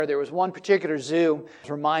There was one particular zoo I was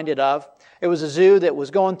reminded of. It was a zoo that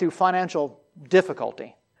was going through financial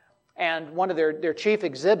difficulty. And one of their chief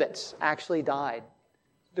exhibits actually died.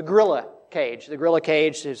 The gorilla cage. The gorilla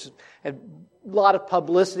cage is a lot of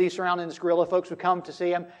publicity surrounding this gorilla. Folks would come to see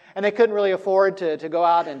him, and they couldn't really afford to go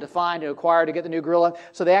out and to find, to acquire, to get the new gorilla.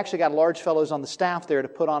 So they actually got large fellows on the staff there to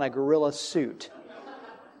put on a gorilla suit.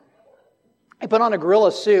 He put on a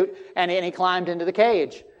gorilla suit, and he climbed into the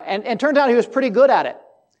cage. And turned out he was pretty good at it.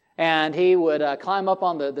 And he would climb up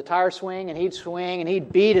on the tire swing, and he'd swing, and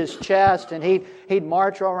he'd beat his chest, and he'd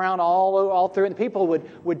march around all through. And the people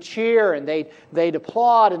would cheer, and they'd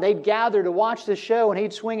applaud, and they'd gather to watch this show. And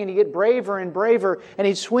he'd swing, and he'd get braver and braver, and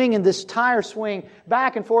he'd swing in this tire swing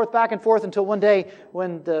back and forth, until one day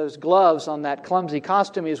when those gloves on that clumsy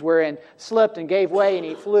costume he was wearing slipped and gave way, and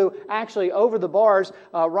he flew actually over the bars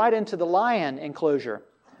right into the lion enclosure.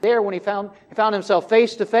 There, when he found himself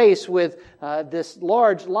face to face with this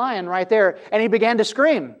large lion right there, and he began to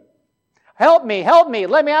scream, "Help me, help me,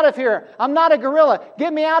 let me out of here. I'm not a gorilla.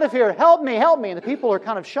 Get me out of here. Help me, help me." And the people are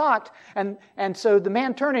kind of shocked. And so the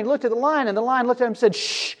man turned and looked at the lion, and the lion looked at him and said,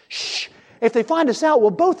 "Shh, shh. If they find us out, we'll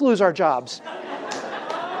both lose our jobs."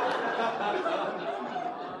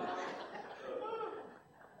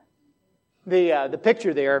 The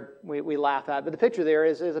picture there, we laugh at, but the picture there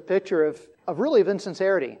is a picture of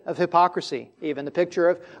insincerity, of hypocrisy even. The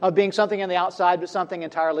picture of being something on the outside, but something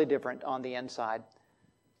entirely different on the inside.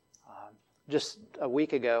 Just a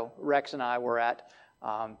week ago, Rex and I were at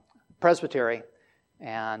Presbytery,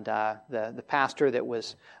 and the pastor that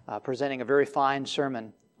was presenting a very fine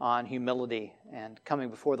sermon on humility and coming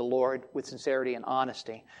before the Lord with sincerity and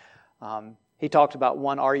honesty. He talked about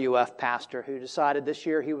one RUF pastor who decided this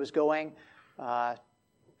year he was going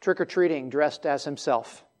trick-or-treating dressed as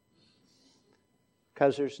himself.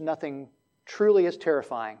 Because there's nothing truly as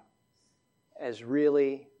terrifying as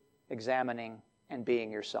really examining and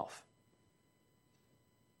being yourself.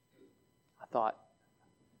 I thought,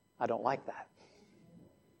 I don't like that.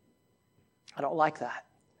 I don't like that.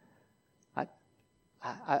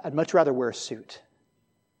 I'd much rather wear a suit.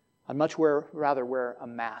 I'd much rather wear a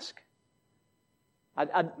mask.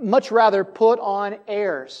 I'd much rather put on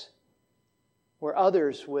airs where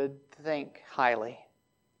others would think highly.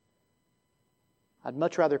 I'd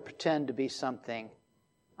much rather pretend to be something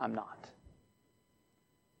I'm not.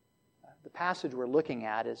 The passage we're looking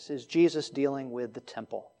at is Jesus dealing with the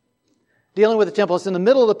temple. Dealing with the temple. It's in the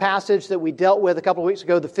middle of the passage that we dealt with a couple of weeks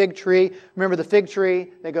ago, the fig tree. Remember the fig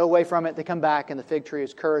tree? They go away from it, they come back, and the fig tree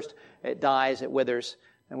is cursed. It dies, it withers.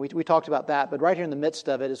 And we talked about that. But right here in the midst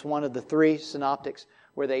of it is one of the three synoptics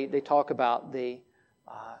where they talk about the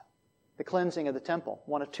cleansing of the temple.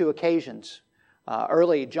 One of two occasions.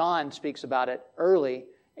 Early, John speaks about it early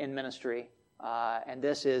in ministry, and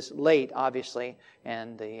this is late, obviously,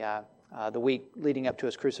 in the week leading up to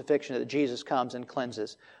His crucifixion, that Jesus comes and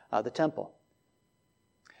cleanses the temple.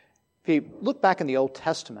 If you look back in the Old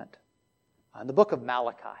Testament, in the book of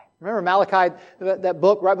Malachi, remember Malachi, that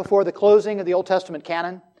book right before the closing of the Old Testament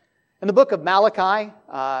canon? In the book of Malachi,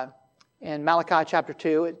 in Malachi chapter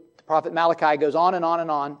 2, the prophet Malachi goes on and on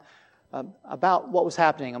and on about what was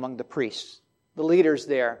happening among the priests, the leaders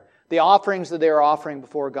there, the offerings that they are offering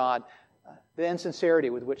before God, the insincerity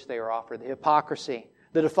with which they are offered, the hypocrisy,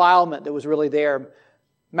 the defilement that was really there.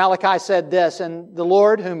 Malachi said this, "And the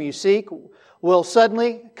Lord whom you seek will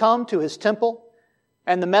suddenly come to His temple,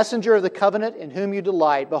 and the messenger of the covenant in whom you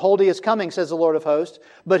delight. Behold, He is coming, says the Lord of hosts.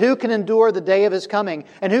 But who can endure the day of His coming?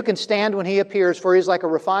 And who can stand when He appears? For He is like a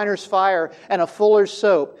refiner's fire and a fuller's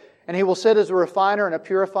soap. And He will sit as a refiner and a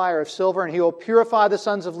purifier of silver, and He will purify the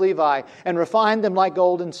sons of Levi and refine them like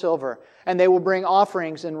gold and silver. And they will bring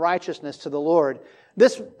offerings in righteousness to the Lord."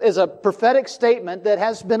 This is a prophetic statement that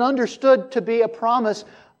has been understood to be a promise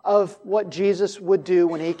of what Jesus would do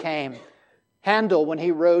when He came. Handel, when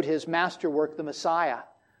he wrote his masterwork, The Messiah,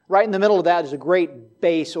 right in the middle of that is a great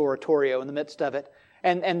bass oratorio in the midst of it.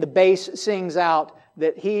 And the bass sings out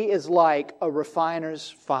that He is like a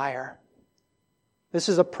refiner's fire. This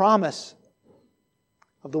is a promise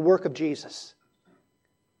of the work of Jesus.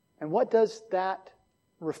 And what does that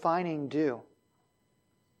refining do?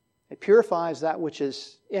 It purifies that which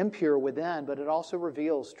is impure within, but it also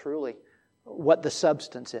reveals truly what the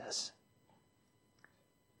substance is.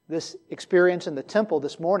 This experience in the temple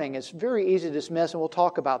this morning is very easy to dismiss, and we'll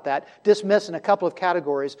talk about that. Dismiss in a couple of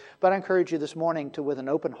categories, but I encourage you this morning to, with an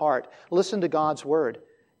open heart, listen to God's Word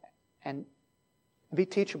and be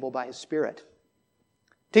teachable by His Spirit.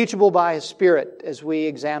 Teachable by His Spirit as we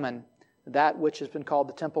examine that which has been called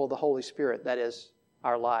the temple of the Holy Spirit, that is,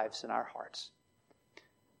 our lives and our hearts.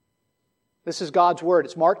 This is God's Word.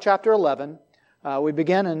 It's Mark chapter 11, We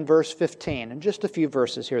begin in verse 15, and just a few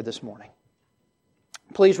verses here this morning.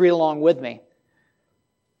 Please read along with me.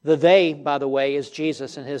 The they, by the way, is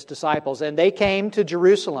Jesus and His disciples. And they came to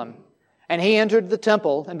Jerusalem, and He entered the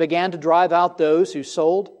temple and began to drive out those who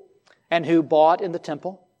sold and who bought in the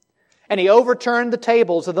temple. And He overturned the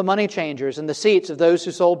tables of the money changers and the seats of those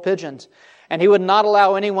who sold pigeons. And He would not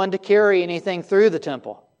allow anyone to carry anything through the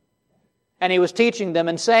temple. And He was teaching them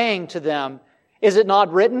and saying to them, "Is it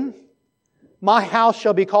not written, 'My house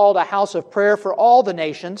shall be called a house of prayer for all the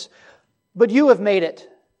nations,' but you have made it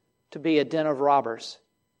to be a den of robbers."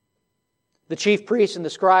 The chief priests and the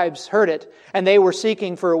scribes heard it, and they were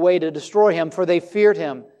seeking for a way to destroy Him, for they feared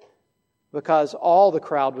Him, because all the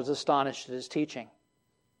crowd was astonished at His teaching.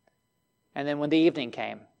 And then when the evening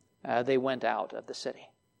came, they went out of the city.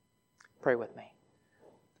 Pray with me.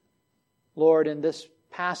 Lord, in this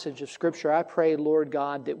passage of Scripture, I pray, Lord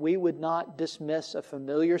God, that we would not dismiss a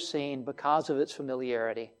familiar scene because of its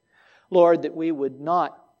familiarity. Lord, that we would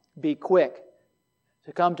not be quick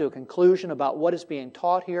to come to a conclusion about what is being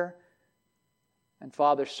taught here. And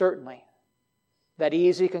Father, certainly, that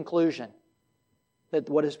easy conclusion that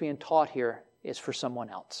what is being taught here is for someone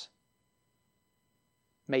else.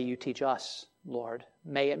 May You teach us, Lord.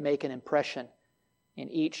 May it make an impression in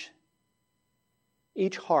each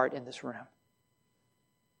heart in this room.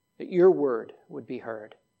 That Your word would be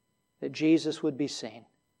heard. That Jesus would be seen.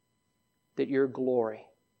 That Your glory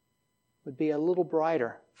would be a little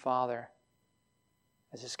brighter, Father,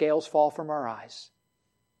 as the scales fall from our eyes,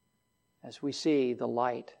 as we see the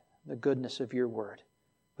light, the goodness of Your word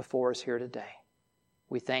before us here today.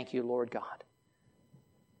 We thank You, Lord God,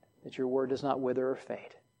 that Your word does not wither or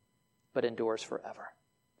fade, but endures forever.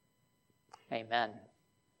 Amen.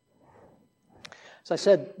 As I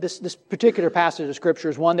said, this particular passage of Scripture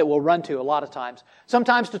is one that we'll run to a lot of times.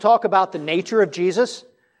 Sometimes to talk about the nature of Jesus,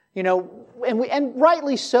 and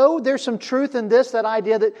rightly so. There's some truth in this, that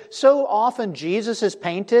idea that so often Jesus is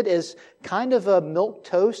painted as kind of a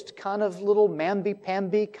milquetoast, kind of little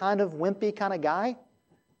mamby-pamby, kind of wimpy kind of guy.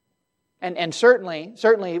 And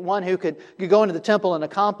certainly one who could go into the temple and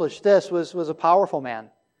accomplish this was a powerful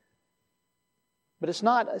man. But it's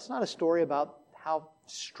not a story about how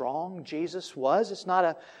strong Jesus was. It's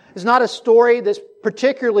not a story that's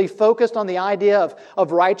particularly focused on the idea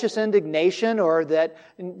of righteous indignation, or that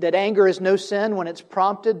anger is no sin when it's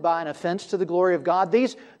prompted by an offense to the glory of God.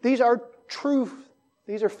 These are truth.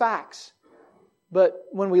 These are facts. But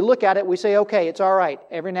when we look at it, we say, okay, it's all right.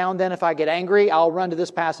 Every now and then if I get angry, I'll run to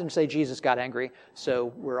this passage and say, Jesus got angry,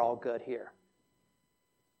 so we're all good here.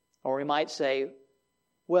 Or we might say,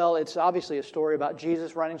 well, it's obviously a story about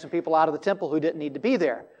Jesus running some people out of the temple who didn't need to be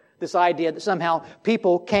there. This idea that somehow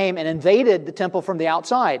people came and invaded the temple from the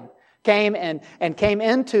outside, came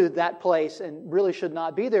into that place and really should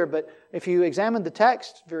not be there. But if you examine the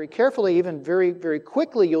text very carefully, even very, very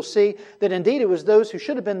quickly, you'll see that indeed it was those who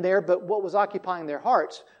should have been there, but what was occupying their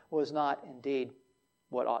hearts was not indeed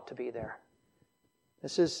what ought to be there.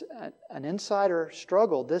 This is an insider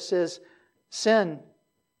struggle. This is sin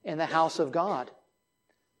in the house of God.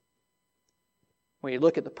 When you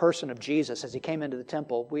look at the person of Jesus as He came into the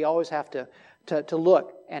temple, we always have to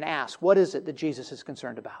look and ask, what is it that Jesus is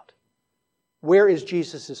concerned about? Where is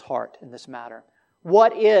Jesus' heart in this matter?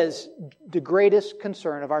 What is the greatest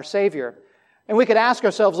concern of our Savior? And we could ask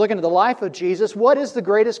ourselves, looking at the life of Jesus, what is the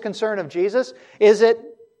greatest concern of Jesus? Is it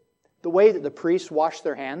the way that the priests wash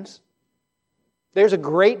their hands? There's a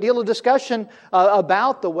great deal of discussion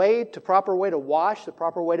about the proper way to wash, the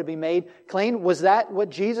proper way to be made clean. Was that what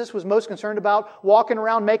Jesus was most concerned about? Walking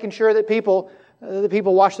around making sure that people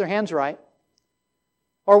wash their hands right?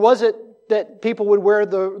 Or was it that people would wear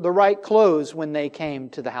the right clothes when they came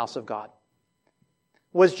to the house of God?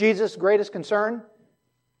 Was Jesus' greatest concern,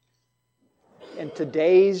 in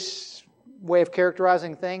today's way of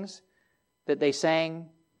characterizing things, that they sang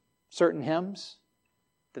certain hymns?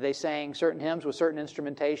 That they sang certain hymns with certain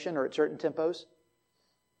instrumentation or at certain tempos?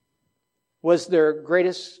 Was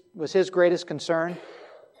His greatest concern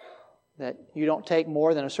that you don't take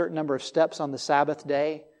more than a certain number of steps on the Sabbath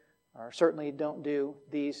day, or certainly don't do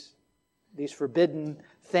these forbidden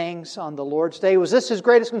things on the Lord's Day? Was this His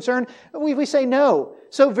greatest concern? We say no.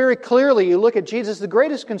 So very clearly, you look at Jesus, the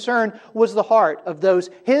greatest concern was the heart of those.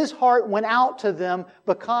 His heart went out to them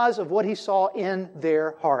because of what He saw in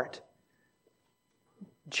their heart.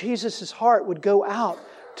 Jesus' heart would go out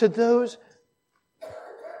to those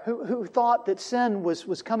who thought that sin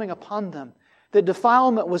was coming upon them, that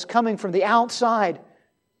defilement was coming from the outside.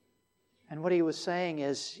 And what He was saying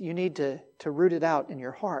is, you need to root it out in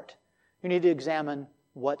your heart. You need to examine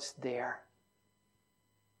what's there.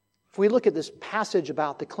 If we look at this passage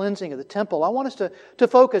about the cleansing of the temple, I want us to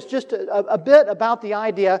focus just a bit about the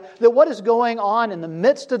idea that what is going on in the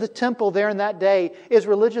midst of the temple there in that day is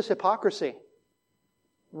religious hypocrisy.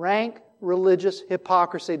 Rank religious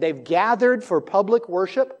hypocrisy. They've gathered for public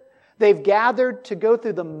worship. They've gathered to go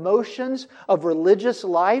through the motions of religious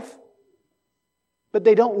life. But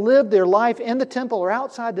they don't live their life in the temple or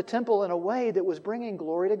outside the temple in a way that was bringing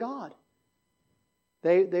glory to God.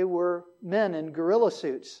 They were men in gorilla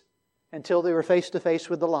suits until they were face to face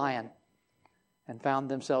with the lion and found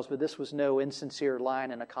themselves, but this was no insincere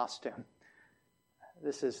lion in a costume.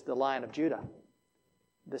 This is the Lion of Judah.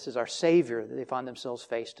 This is our Savior that they find themselves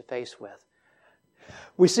face to face with.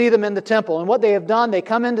 We see them in the temple, and what they have done, they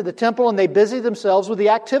come into the temple and they busy themselves with the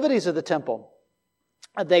activities of the temple.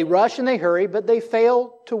 They rush and they hurry, but they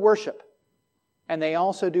fail to worship. And they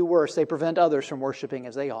also do worse. They prevent others from worshiping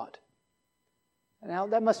as they ought. Now,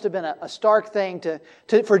 that must have been a stark thing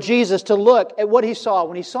for Jesus to look at what He saw.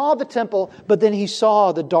 When He saw the temple, but then He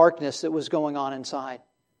saw the darkness that was going on inside.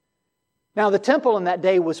 Now, the temple in that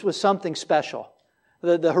day was something special.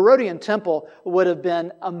 The Herodian temple would have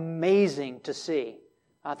been amazing to see.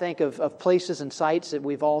 I think of places and sites that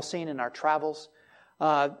we've all seen in our travels.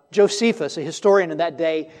 Josephus, a historian of that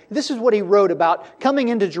day, this is what he wrote about coming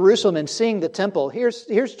into Jerusalem and seeing the temple. Here's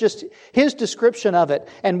just his description of it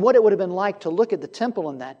and what it would have been like to look at the temple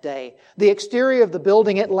in that day. The exterior of the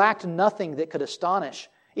building, it lacked nothing that could astonish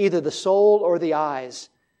either the soul or the eyes.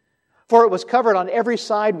 For it was covered on every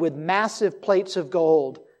side with massive plates of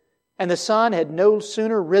gold, and the sun had no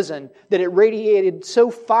sooner risen than it radiated so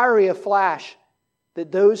fiery a flash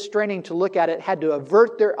that those straining to look at it had to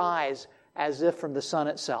avert their eyes as if from the sun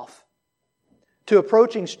itself. To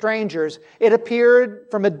approaching strangers, it appeared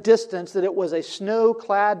from a distance that it was a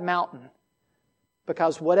snow-clad mountain,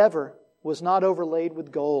 because whatever was not overlaid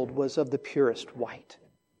with gold was of the purest white.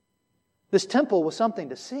 This temple was something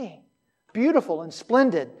to see. Beautiful and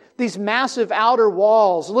splendid. These massive outer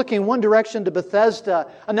walls looking one direction to Bethesda,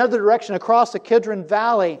 another direction across the Kidron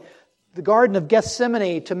Valley, the Garden of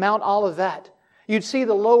Gethsemane to Mount Olivet. You'd see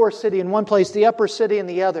the lower city in one place, the upper city in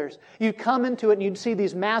the others. You'd come into it and you'd see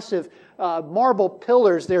these massive marble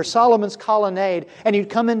pillars there, Solomon's colonnade, and you'd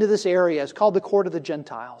come into this area. It's called the Court of the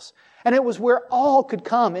Gentiles. And it was where all could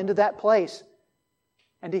come into that place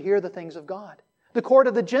and to hear the things of God. The Court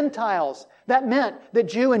of the Gentiles. That meant that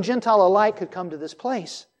Jew and Gentile alike could come to this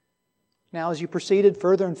place. Now, as you proceeded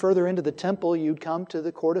further and further into the temple, you'd come to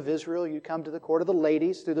the Court of Israel, you'd come to the Court of the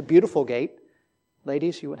Ladies through the beautiful gate.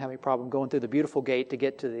 Ladies, you wouldn't have any problem going through the beautiful gate to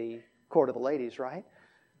get to the Court of the Ladies, right?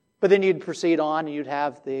 But then you'd proceed on and you'd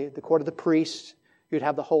have the Court of the Priests. You'd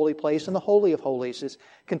have the holy place and the Holy of Holies. Just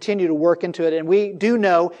continue to work into it. And we do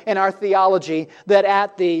know in our theology that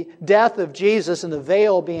at the death of Jesus and the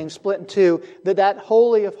veil being split in two, that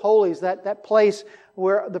Holy of Holies, that place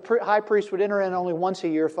where the high priest would enter in only once a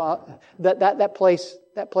year,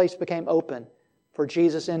 that place became open. For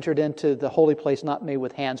Jesus entered into the holy place not made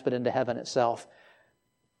with hands, but into heaven itself.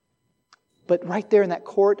 But right there in that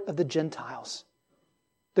Court of the Gentiles,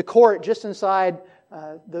 the court just inside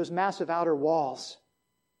those massive outer walls,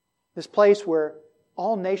 this place where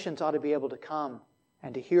all nations ought to be able to come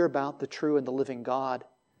and to hear about the true and the living God,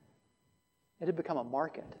 it had become a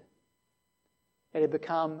market. It had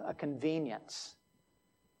become a convenience.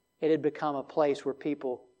 It had become a place where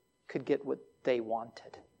people could get what they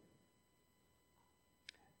wanted.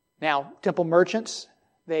 Now, temple merchants,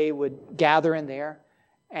 they would gather in there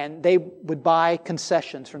and they would buy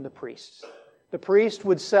concessions from the priests. The priest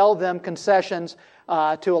would sell them concessions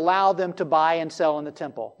to allow them to buy and sell in the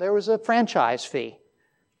temple. There was a franchise fee.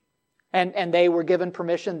 And they were given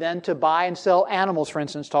permission then to buy and sell animals, for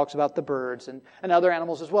instance, talks about the birds and other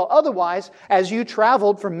animals as well. Otherwise, as you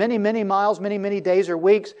traveled for many, many miles, many, many days or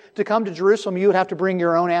weeks to come to Jerusalem, you would have to bring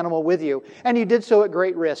your own animal with you. And you did so at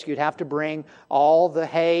great risk. You'd have to bring all the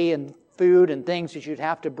hay and food and things that you'd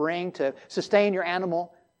have to bring to sustain your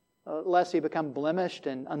animal, lest he become blemished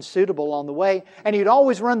and unsuitable on the way. And you'd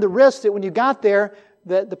always run the risk that when you got there,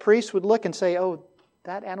 that the priest would look and say, oh,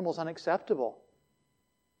 that animal's unacceptable.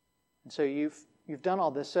 And so you've done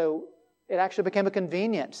all this. So it actually became a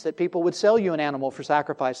convenience that people would sell you an animal for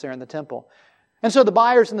sacrifice there in the temple. And so the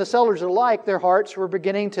buyers and the sellers alike, their hearts were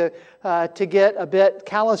beginning to get a bit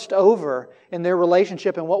calloused over in their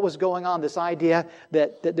relationship and what was going on. This idea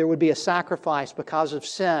that there would be a sacrifice because of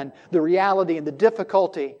sin, the reality and the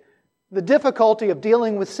difficulty of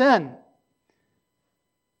dealing with sin.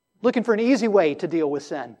 Looking for an easy way to deal with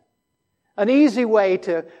sin. An easy way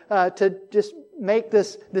to just make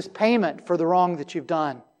this payment for the wrong that you've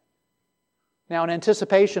done. Now, in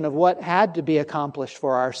anticipation of what had to be accomplished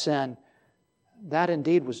for our sin, that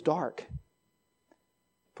indeed was dark.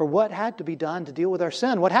 For what had to be done to deal with our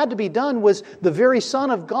sin? What had to be done was the very Son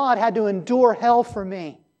of God had to endure hell for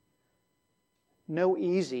me. No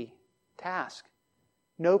easy task.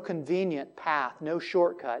 No convenient path. No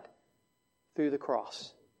shortcut through the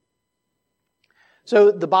cross.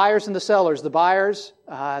 So the buyers and the sellers. The buyers,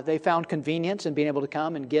 they found convenience in being able to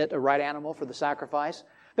come and get a right animal for the sacrifice.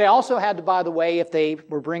 They also had to, by the way, if they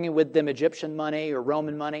were bringing with them Egyptian money or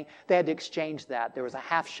Roman money, they had to exchange that. There was a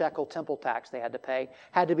half shekel temple tax they had to pay,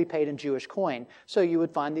 had to be paid in Jewish coin. So you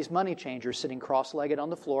would find these money changers sitting cross-legged on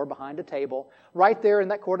the floor behind a table. Right there in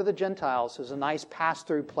that court of the Gentiles was a nice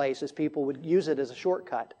pass-through place as people would use it as a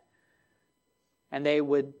shortcut. And they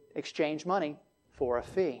would exchange money for a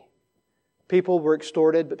fee. People were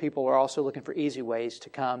extorted, but people were also looking for easy ways to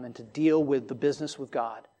come and to deal with the business with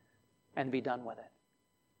God and be done with it.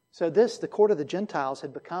 So the court of the Gentiles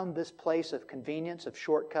had become this place of convenience, of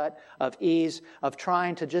shortcut, of ease, of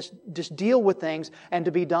trying to just deal with things and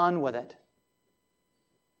to be done with it.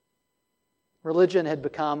 Religion had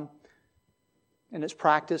become, in its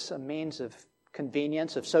practice, a means of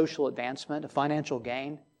convenience, of social advancement, of financial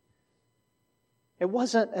gain. It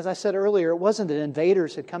wasn't, as I said earlier, it wasn't that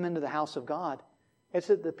invaders had come into the house of God. It's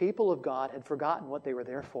that the people of God had forgotten what they were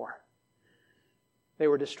there for. They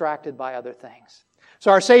were distracted by other things. So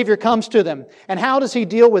our Savior comes to them. And how does He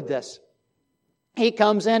deal with this? He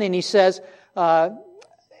comes in and He says,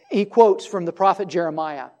 He quotes from the prophet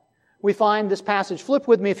Jeremiah. We find this passage, flip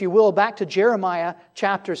with me if you will, back to Jeremiah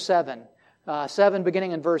chapter 7. 7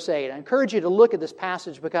 beginning in verse 8. I encourage you to look at this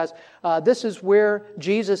passage because this is where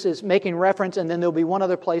Jesus is making reference, and then there'll be one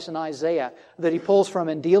other place in Isaiah that He pulls from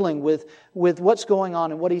in dealing with what's going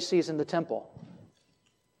on and what He sees in the temple.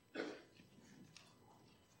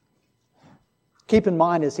 Keep in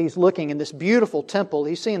mind, as He's looking in this beautiful temple,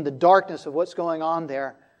 He's seeing the darkness of what's going on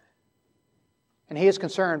there. And He is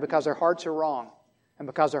concerned because their hearts are wrong. And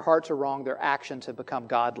because their hearts are wrong, their actions have become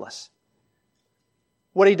godless.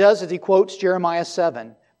 What He does is He quotes Jeremiah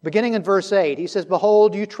 7. Beginning in verse 8, He says,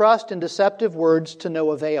 "Behold, you trust in deceptive words to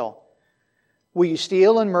no avail. Will you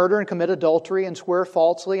steal and murder and commit adultery and swear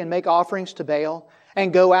falsely and make offerings to Baal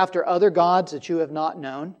and go after other gods that you have not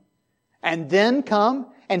known? And then come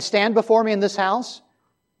and stand before me in this house,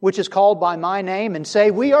 which is called by my name, and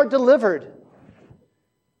say, 'We are delivered,'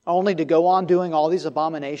 only to go on doing all these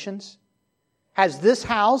abominations? Has this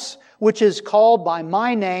house, which is called by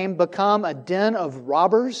my name, become a den of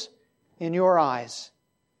robbers in your eyes?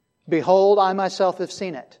 Behold, I myself have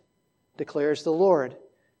seen it, declares the Lord."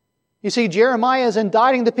 You see, Jeremiah is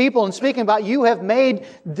indicting the people and speaking about, you have made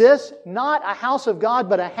this not a house of God,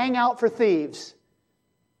 but a hangout for thieves.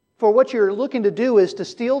 For what you're looking to do is to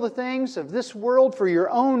steal the things of this world for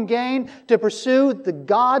your own gain, to pursue the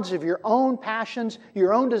gods of your own passions,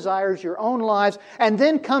 your own desires, your own lives, and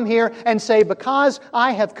then come here and say, because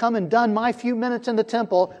I have come and done my few minutes in the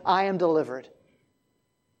temple, I am delivered.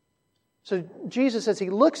 So Jesus, as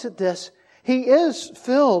He looks at this, He is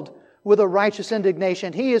filled with a righteous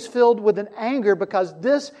indignation. He is filled with an anger because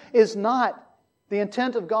this is not the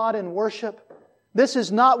intent of God in worship. This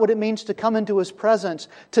is not what it means to come into His presence,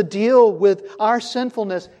 to deal with our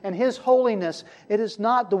sinfulness and His holiness. It is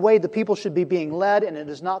not the way the people should be being led, and it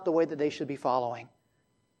is not the way that they should be following.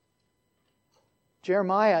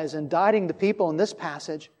 Jeremiah is indicting the people in this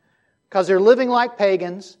passage because they're living like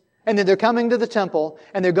pagans, and then they're coming to the temple,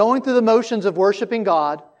 and they're going through the motions of worshiping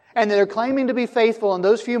God, and they're claiming to be faithful in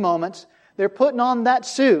those few moments. They're putting on that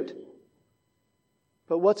suit.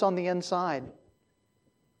 But what's on the inside?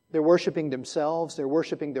 They're worshiping themselves, they're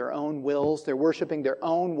worshiping their own wills, they're worshiping their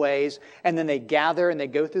own ways, and then they gather and they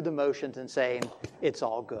go through the motions and say, it's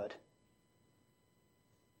all good.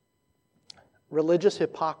 Religious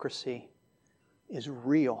hypocrisy is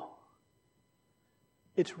real.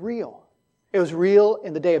 It's real. It was real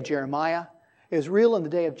in the day of Jeremiah, it was real in the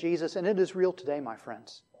day of Jesus, and it is real today, my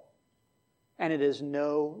friends. And it is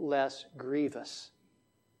no less grievous,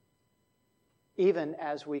 even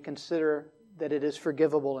as we consider that it is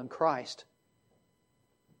forgivable in Christ.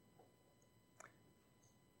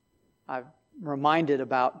 I'm reminded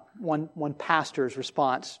about one pastor's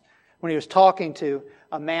response when he was talking to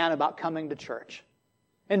a man about coming to church,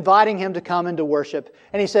 inviting him to come into worship.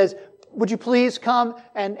 And he says, "Would you please come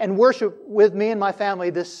and worship with me and my family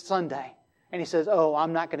this Sunday?" And he says, "Oh,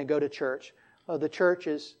 I'm not going to go to church. Oh, the church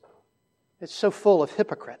it's so full of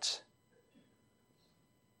hypocrites."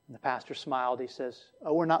 And the pastor smiled. He says,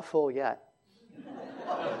 "Oh, we're not full yet.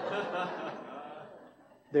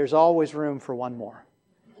 There's always room for one more."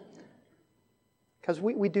 Because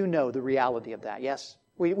we do know the reality of that, yes?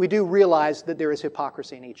 We do realize that there is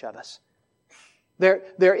hypocrisy in each of us.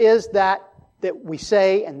 There is that that we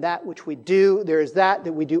say and that which we do. There is that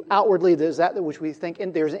we do outwardly. There is that which we think.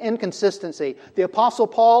 And there's an inconsistency. The Apostle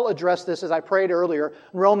Paul addressed this as I prayed earlier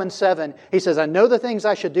in Romans 7. He says, I know the things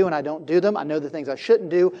I should do and I don't do them. I know the things I shouldn't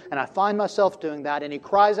do and I find myself doing that. And he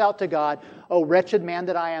cries out to God, O wretched man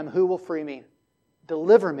that I am, who will free me?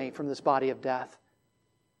 Deliver me from this body of death.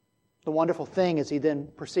 The wonderful thing is he then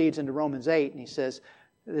proceeds into Romans 8 and he says,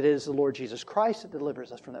 that it is the Lord Jesus Christ that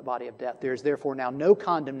delivers us from that body of death. There is therefore now no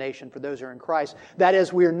condemnation for those who are in Christ. That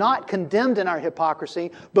is, we are not condemned in our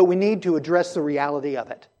hypocrisy, but we need to address the reality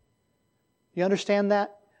of it. You understand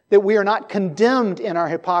that? That we are not condemned in our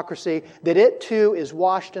hypocrisy, that it too is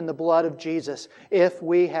washed in the blood of Jesus if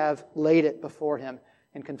we have laid it before Him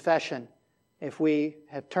in confession. If we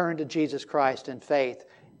have turned to Jesus Christ in faith,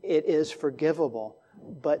 it is forgivable.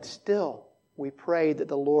 But still, we pray that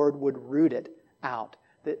the Lord would root it out.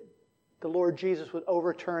 That the Lord Jesus would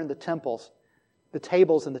overturn the tables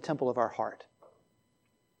in the temple of our heart.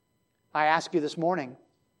 I ask you this morning,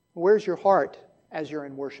 where's your heart as you're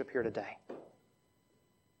in worship here today?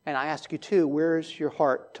 And I ask you too, where's your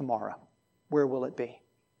heart tomorrow? Where will it be?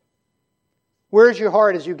 Where's your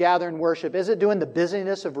heart as you gather in worship? Is it doing the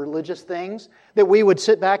busyness of religious things that we would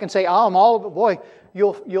sit back and say, oh, I'm all, boy,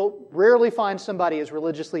 you'll rarely find somebody as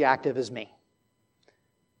religiously active as me.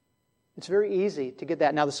 It's very easy to get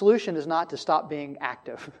that. Now, the solution is not to stop being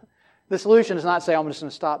active. The solution is not to say, I'm just going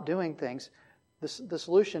to stop doing things. The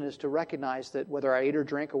solution is to recognize that whether I eat or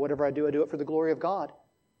drink or whatever I do it for the glory of God.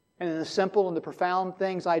 And in the simple and the profound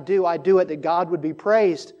things I do it that God would be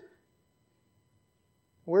praised.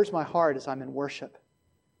 Where's my heart as I'm in worship?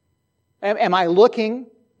 Am I looking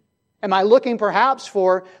perhaps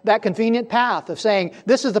for that convenient path of saying,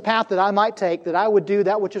 this is the path that I might take, that I would do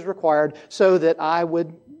that which is required so that I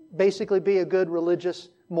would basically be a good religious,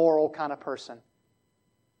 moral kind of person?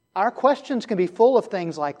 Our questions can be full of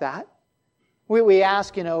things like that. We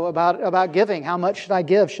ask, about giving. How much should I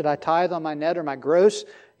give? Should I tithe on my net or my gross?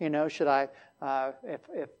 Should I,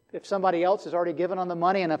 if somebody else has already given on the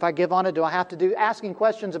money and if I give on it, do I have to do? Asking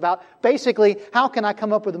questions about basically, how can I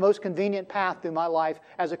come up with the most convenient path through my life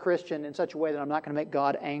as a Christian in such a way that I'm not going to make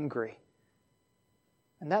God angry?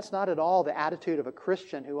 And that's not at all the attitude of a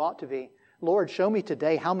Christian who ought to be. Lord, show me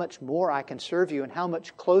today how much more I can serve you and how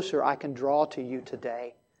much closer I can draw to you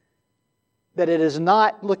today. That it is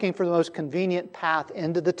not looking for the most convenient path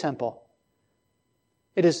into the temple.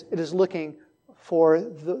 It is looking for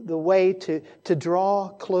the way to draw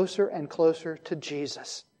closer and closer to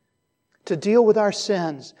Jesus. To deal with our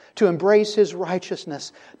sins, to embrace His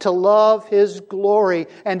righteousness, to love His glory,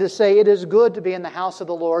 and to say it is good to be in the house of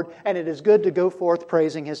the Lord and it is good to go forth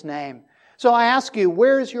praising His name. So I ask you,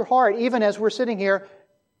 where is your heart, even as we're sitting here,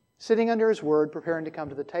 sitting under His Word, preparing to come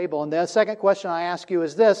to the table? And the second question I ask you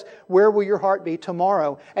is this: where will your heart be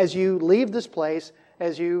tomorrow as you leave this place,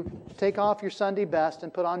 as you take off your Sunday best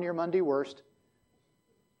and put on your Monday worst,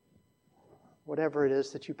 whatever it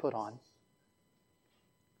is that you put on?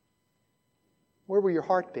 Where will your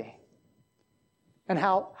heart be? And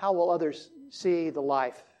how will others see the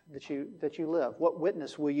life that you live? What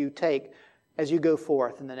witness will you take as you go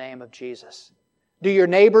forth in the name of Jesus? Do your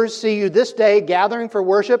neighbors see you this day gathering for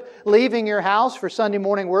worship, leaving your house for Sunday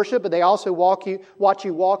morning worship, but they also watch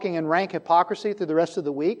you walking in rank hypocrisy through the rest of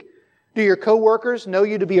the week? Do your co-workers know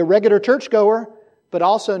you to be a regular churchgoer, but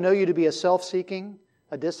also know you to be a self-seeking,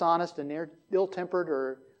 a dishonest, and ill-tempered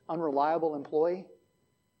or unreliable employee?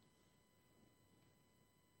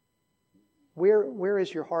 Where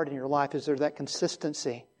is your heart in your life? Is there that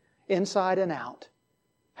consistency, inside and out,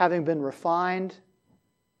 having been refined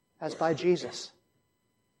as by Jesus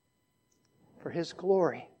for His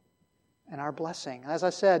glory and our blessing? As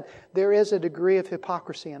I said, there is a degree of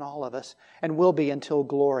hypocrisy in all of us and will be until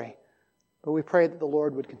glory. But we pray that the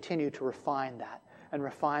Lord would continue to refine that and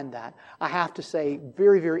refine that. I have to say,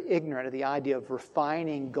 very, very ignorant of the idea of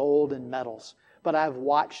refining gold and metals. But I've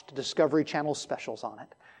watched Discovery Channel specials on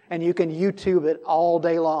it. And you can YouTube it all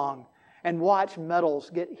day long and watch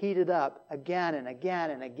metals get heated up again and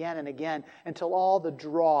again and again and again until all the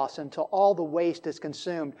dross, until all the waste is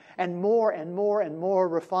consumed and more and more and more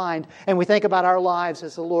refined. And we think about our lives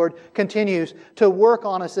as the Lord continues to work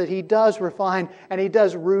on us, that He does refine and He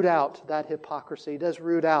does root out that hypocrisy. He does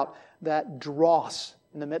root out that dross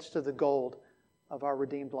in the midst of the gold of our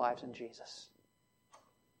redeemed lives in Jesus.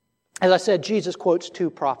 As I said, Jesus quotes two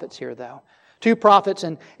prophets here, though. Two prophets,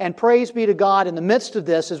 and praise be to God, in the midst of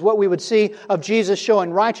this is what we would see of Jesus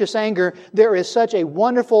showing righteous anger. There is such a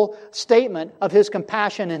wonderful statement of His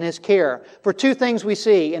compassion and His care. For two things we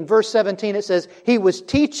see. In verse 17 it says, He was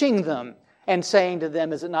teaching them and saying to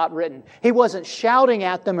them, is it not written? He wasn't shouting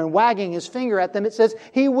at them and wagging His finger at them. It says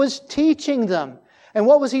He was teaching them. And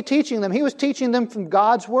what was He teaching them? He was teaching them from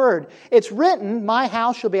God's Word. It's written, my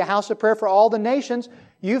house shall be a house of prayer for all the nations.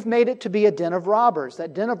 You've made it to be a den of robbers.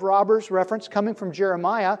 That den of robbers reference coming from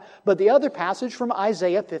Jeremiah, but the other passage from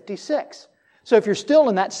Isaiah 56. So if you're still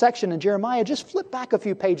in that section in Jeremiah, just flip back a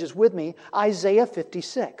few pages with me, Isaiah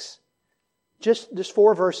 56. Just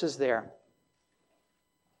 4 verses there.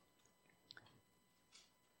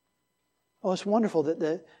 Oh, it's wonderful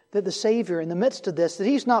that the Savior, in the midst of this, that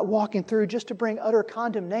He's not walking through just to bring utter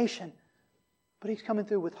condemnation, but He's coming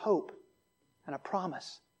through with hope and a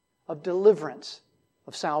promise of deliverance,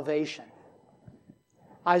 of salvation.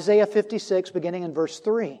 Isaiah 56, beginning in verse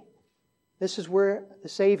 3. This is where the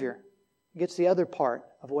Savior gets the other part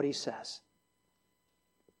of what He says.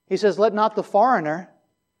 He says, let not the foreigner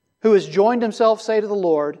who has joined himself say to the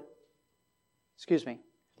Lord,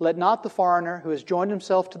 let not the foreigner who has joined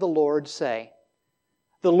himself to the Lord say,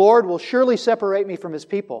 the Lord will surely separate me from His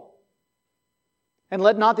people. And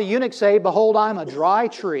let not the eunuch say, behold, I am a dry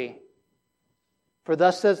tree. For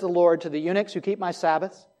thus says the Lord to the eunuchs who keep my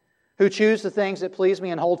Sabbaths, who choose the things that please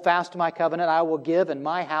me and hold fast to my covenant, I will give in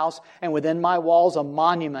my house and within my walls a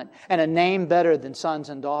monument and a name better than sons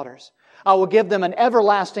and daughters. I will give them an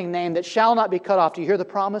everlasting name that shall not be cut off. Do you hear the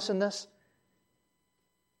promise in this?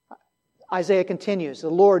 Isaiah continues. The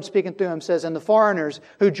Lord, speaking through him, says, and the foreigners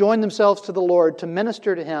who join themselves to the Lord to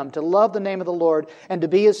minister to Him, to love the name of the Lord, and to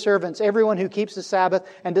be His servants, everyone who keeps the Sabbath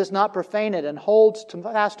and does not profane it and holds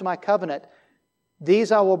fast to my covenant,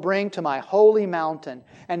 these I will bring to my holy mountain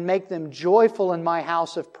and make them joyful in my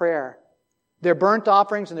house of prayer. Their burnt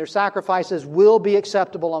offerings and their sacrifices will be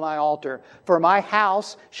acceptable on my altar. For my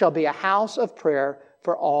house shall be a house of prayer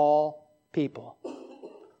for all people.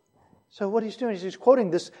 So what He's doing is He's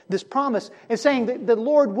quoting this promise and saying that the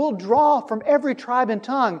Lord will draw from every tribe and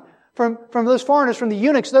tongue, from those foreigners, from the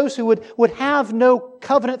eunuchs, those who would have no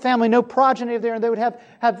covenant family, no progeny there, and they would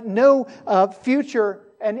have no future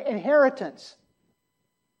and inheritance.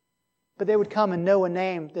 But they would come and know a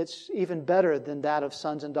name that's even better than that of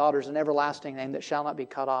sons and daughters, an everlasting name that shall not be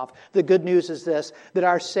cut off. The good news is this, that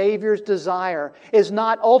our Savior's desire is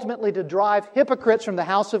not ultimately to drive hypocrites from the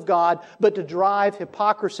house of God, but to drive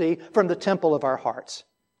hypocrisy from the temple of our hearts.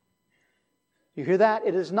 You hear that?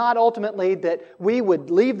 It is not ultimately that we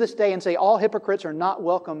would leave this day and say all hypocrites are not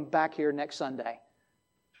welcome back here next Sunday,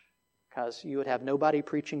 because you would have nobody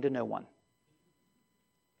preaching to no one.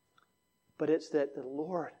 But it's that the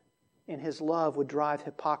Lord, in His love, would drive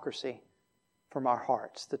hypocrisy from our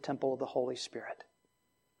hearts, the temple of the Holy Spirit.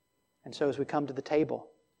 And so as we come to the table,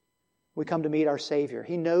 we come to meet our Savior.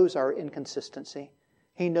 He knows our inconsistency.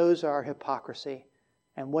 He knows our hypocrisy.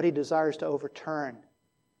 And what He desires to overturn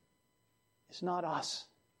is not us,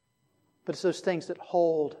 but it's those things that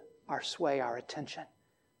hold our sway, our attention.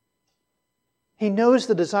 He knows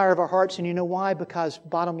the desire of our hearts, and you know why? Because,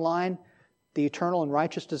 bottom line, the eternal and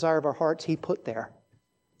righteous desire of our hearts, He put there.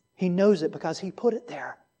 He knows it because He put it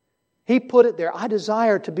there. He put it there. I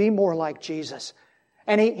desire to be more like Jesus.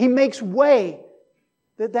 And He makes way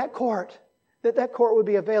that court would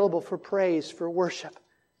be available for praise, for worship,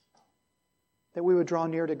 that we would draw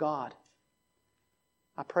near to God.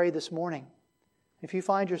 I pray this morning, if you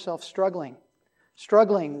find yourself struggling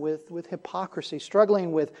with hypocrisy,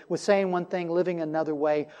 struggling with saying one thing, living another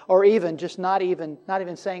way, or even just not even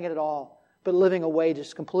saying it at all, but living a way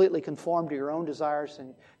just completely conformed to your own desires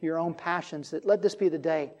and your own passions, that let this be the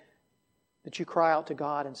day that you cry out to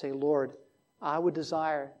God and say, Lord, I would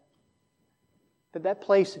desire that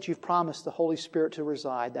place that you've promised the Holy Spirit to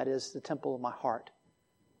reside, that is the temple of my heart,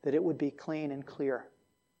 that it would be clean and clear,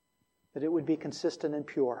 that it would be consistent and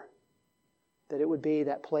pure, that it would be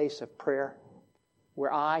that place of prayer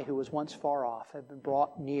where I, who was once far off, have been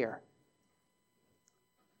brought near,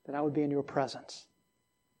 that I would be in your presence,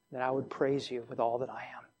 that I would praise you with all that I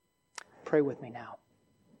am. Pray with me now.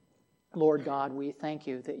 Lord God, we thank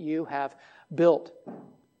you that you have built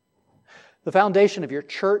the foundation of your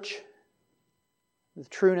church, the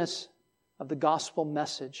trueness of the gospel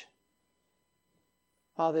message.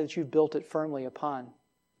 Father, that you've built it firmly upon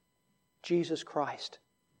Jesus Christ.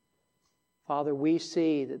 Father, we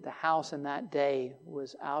see that the house in that day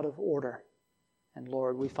was out of order. And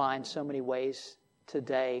Lord, we find so many ways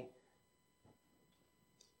today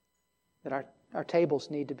that our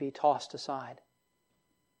tables need to be tossed aside.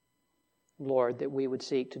 Lord, that we would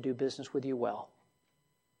seek to do business with you well.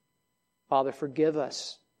 Father, forgive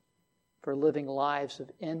us for living lives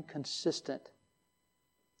of inconsistent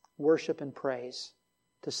worship and praise,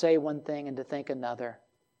 to say one thing and to think another,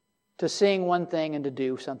 to sing one thing and to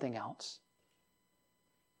do something else.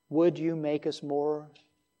 Would you make us more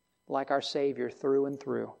like our Savior through and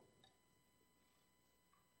through?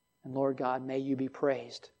 And Lord God, may you be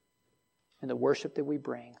praised in the worship that we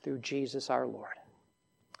bring through Jesus our Lord.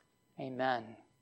 Amen.